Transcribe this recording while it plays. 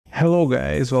Hello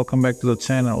guys, welcome back to the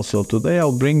channel. So today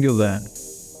I'll bring you the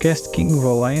Kastking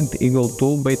Valiant Eagle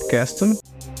tool bait caster.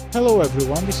 Hello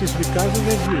everyone, this is Ricardo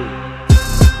review.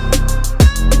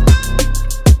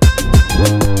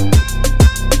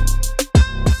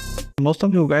 Most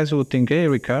of you guys would think, hey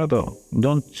Ricardo,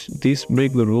 don't this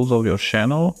break the rules of your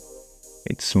channel?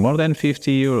 It's more than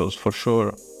 50 euros for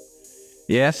sure.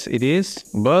 Yes, it is,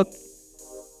 but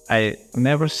I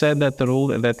never said that the rule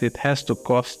that it has to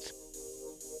cost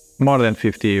more than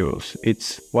 50 euros.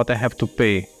 It's what I have to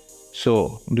pay.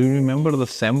 So, do you remember the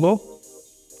Sembo?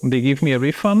 They give me a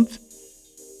refund.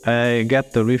 I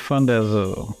get the refund as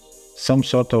some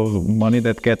sort of money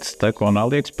that gets stuck on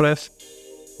AliExpress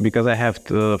because I have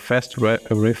the fast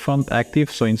refund active.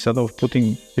 So instead of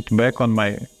putting it back on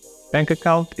my bank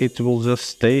account, it will just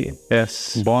stay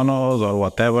as bonus or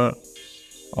whatever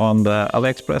on the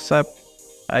AliExpress app.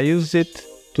 I use it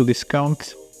to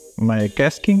discount my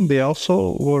casting. They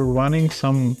also were running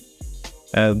some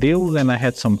deals and I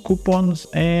had some coupons,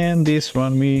 and this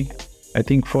run me I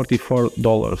think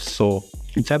 $44. So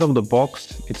inside of the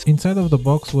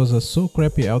box was so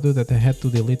crappy audio that I had to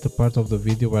delete the part of the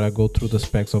video where I go through the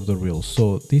specs of the reel.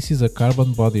 So this is a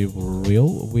carbon body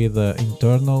reel with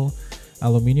internal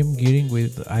aluminium gearing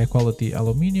with high quality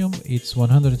aluminium. It's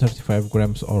 135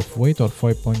 grams of weight or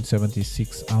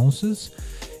 5.76 ounces.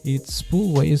 Its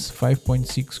spool weighs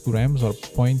 5.6 grams or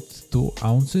 0.2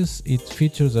 ounces. It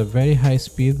features a very high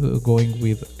speed going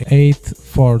with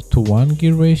 8:4:1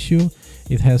 gear ratio.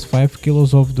 It has 5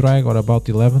 kilos of drag or about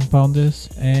 11 pounders,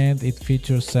 and it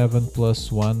features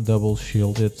 7+1 double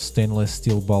shielded stainless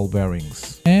steel ball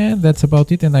bearings. And that's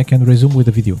about it, and I can resume with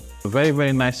the video.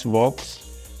 Very nice box,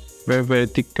 very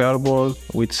thick cardboard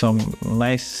with some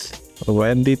nice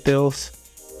red details,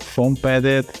 foam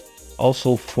padded,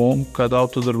 also foam cut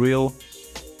out to the reel.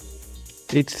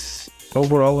 It's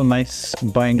overall a nice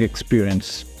buying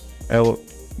experience. I'll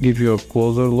give you a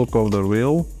closer look of the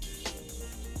reel.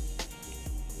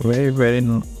 Very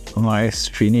nice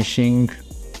finishing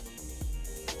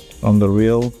on the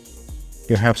reel.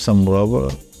 You have some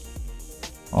rubber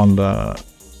on the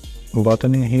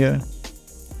buttoning here.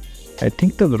 I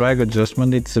think the drag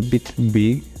adjustment it's a bit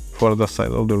big for the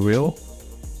side of the reel,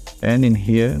 and in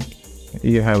here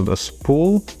you have the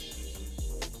spool,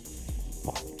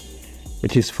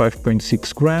 which is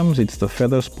 5.6 grams. It's the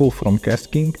feather spool from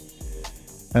Kastking.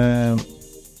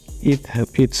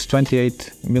 It's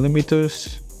 28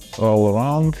 millimeters all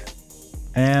around,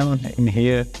 and in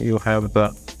here you have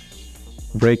the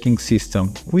braking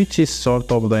system, which is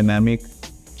sort of dynamic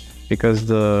because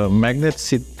the magnets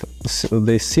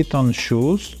sit on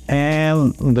shoes,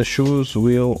 and the shoes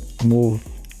will move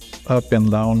up and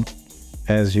down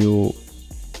as you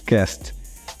cast.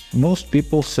 Most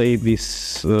people say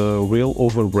this reel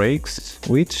over brakes,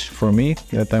 which for me,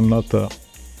 that I'm not a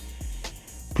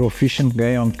proficient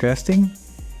guy on casting,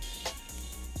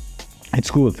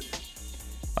 it's good.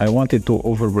 I want it to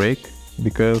over brake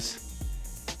because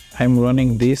I'm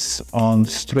running this on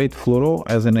straight fluoro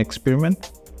as an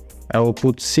experiment. I will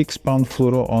put 6-pound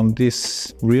fluoro on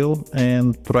this reel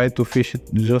and try to fish it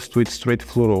just with straight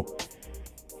fluoro.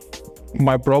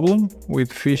 My problem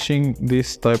with fishing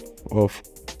this type of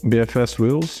BFS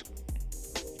reels,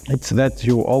 it's that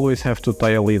you always have to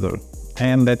tie a leader,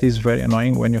 and that is very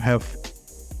annoying when you have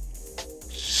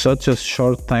such a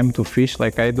short time to fish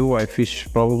like I do. I fish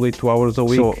probably 2 hours a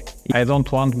week. So I don't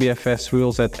want BFS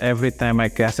reels that every time I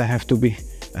cast I have to be,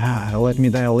 let me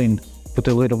dial in, put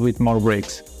a little bit more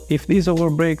brakes. If these over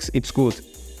brakes, it's good.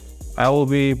 I will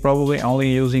be probably only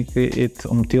using it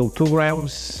until 2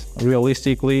 grams.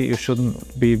 Realistically, you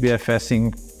shouldn't be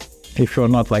BFSing if you're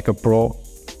not like a pro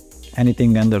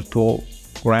anything under 2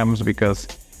 grams because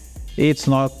it's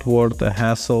not worth the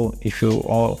hassle. If you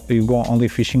go only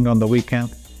fishing on the weekend,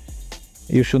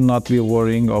 you should not be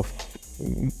worrying of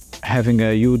having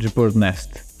a huge bird nest.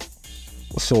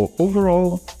 So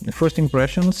overall, the first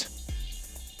impressions,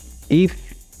 if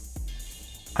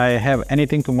I have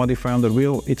anything to modify on the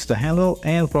reel, it's the handle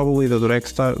and probably the drag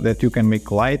star that you can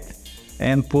make light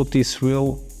and put this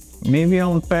reel maybe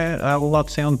on pair. I will not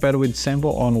say on pair with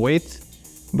Sembo on weight,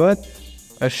 but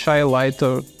a shy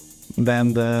lighter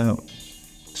than the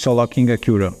Solar King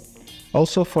Acura.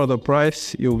 Also for the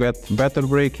price you get better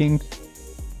braking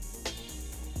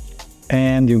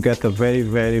and you get a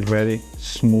very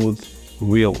smooth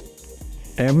reel.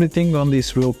 Everything on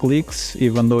this reel clicks,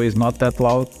 even though it's not that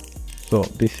loud. So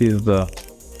this is the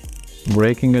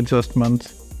braking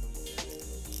adjustment,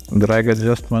 drag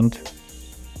adjustment,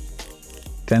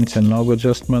 tension knob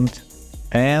adjustment,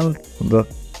 and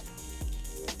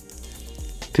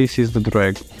this is the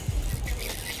drag.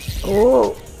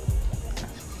 Oh!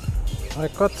 I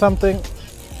caught something.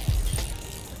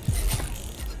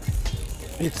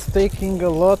 It's taking a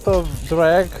lot of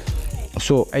drag.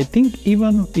 So I think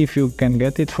even if you can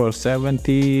get it for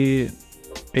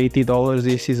 $70–80,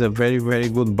 this is a very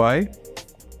good buy.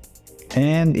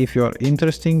 And if you are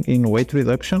interested in weight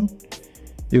reduction,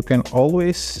 you can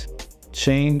always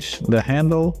change the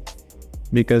handle,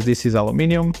 because this is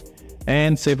aluminum,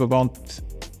 and save about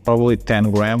probably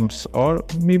 10 grams or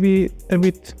maybe a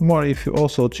bit more if you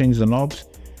also change the knobs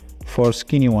for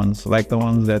skinny ones like the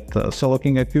ones that Solo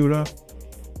King Acura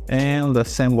and the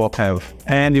Sandwalk have,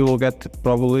 and you will get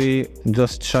probably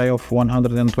just shy of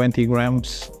 120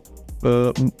 grams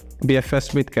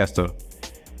BFS baitcaster.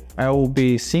 I will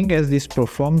be seeing as this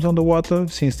performs on the water.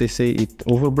 Since they say it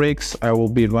overbreaks, I will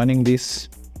be running this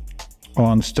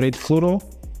on straight fluoro,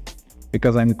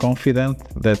 because I'm confident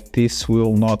that this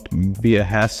will not be a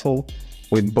hassle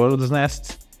with bird's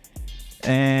nest.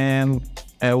 And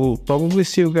I will probably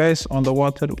see you guys on the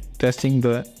water testing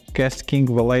the Kastking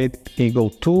Valiant Eagle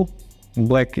 2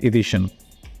 Black Edition.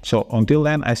 So until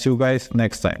then, I see you guys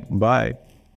next time. Bye!